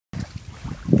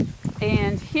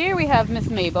And here we have Miss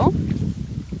Mabel.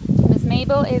 Miss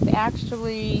Mabel is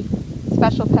actually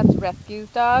Special Pets Rescue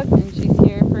dog, and she's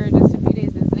here for just a few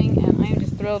days visiting, and I am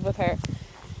just thrilled with her.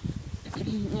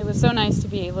 It was so nice to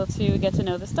be able to get to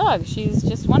know this dog. She's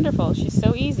just wonderful. She's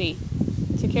so easy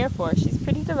to care for. She's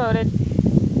pretty devoted.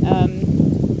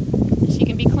 She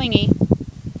can be clingy.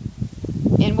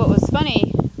 And what was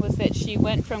funny was that she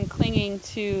went from clinging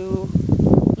to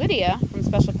Lydia from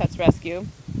Special Pets Rescue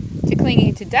to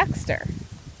clinging to Dexter.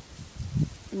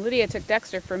 Lydia took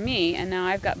Dexter for me, and now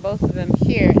I've got both of them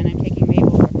here, and I'm taking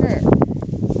Mabel for her.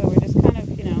 So we're just kind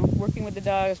of, working with the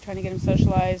dogs, trying to get him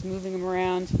socialized, moving him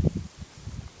around,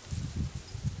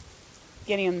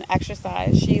 getting him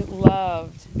exercise. She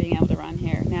loved being able to run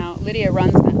here. Now, Lydia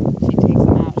runs them. She takes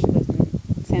them out. She lives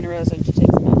in Santa Rosa, and she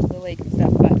takes them out to the lake and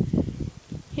stuff, but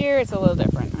here it's a little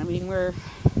different. I mean, we're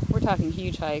talking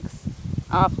huge hikes,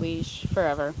 off leash,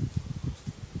 forever.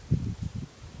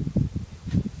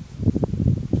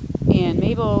 And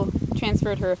Mabel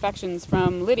transferred her affections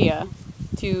from Lydia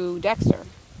to Dexter.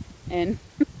 And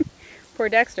poor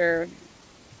Dexter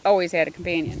always had a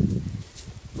companion,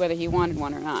 whether he wanted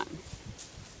one or not.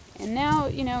 And now,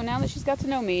 now that she's got to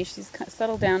know me, she's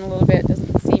settled down a little bit,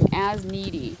 doesn't seem as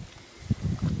needy.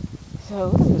 So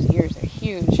look at those ears, they're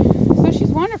huge. So she's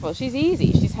wonderful, she's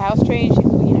easy, she's house trained, she's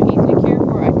easy to care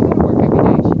for. I can go to work every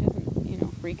day, she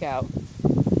doesn't, freak out.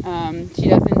 She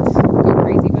doesn't go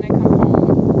crazy when I come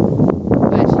home,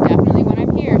 but she definitely, when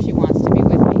I'm here, she wants to be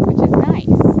with me, which is nice.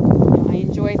 I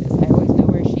enjoy this, I always know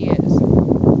where she is.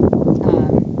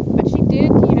 But she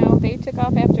did, they took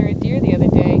off after a deer the other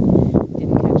day,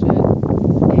 didn't catch it,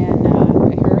 and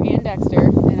her and Dexter,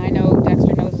 and I know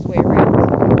Dexter knows his way around,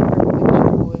 so I'm perfectly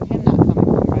comfortable with him not coming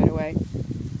home right away.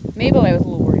 Mabel I was a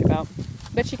little worried about,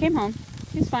 but she came home.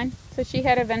 She's fine. So she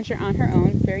had a venture on her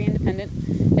own, very independent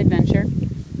adventure,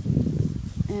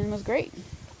 and was great.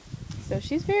 So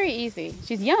she's very easy.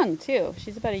 She's young too.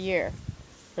 She's about a year,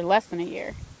 or less than a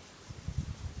year.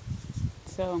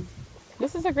 So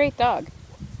this is a great dog.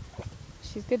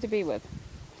 She's good to be with.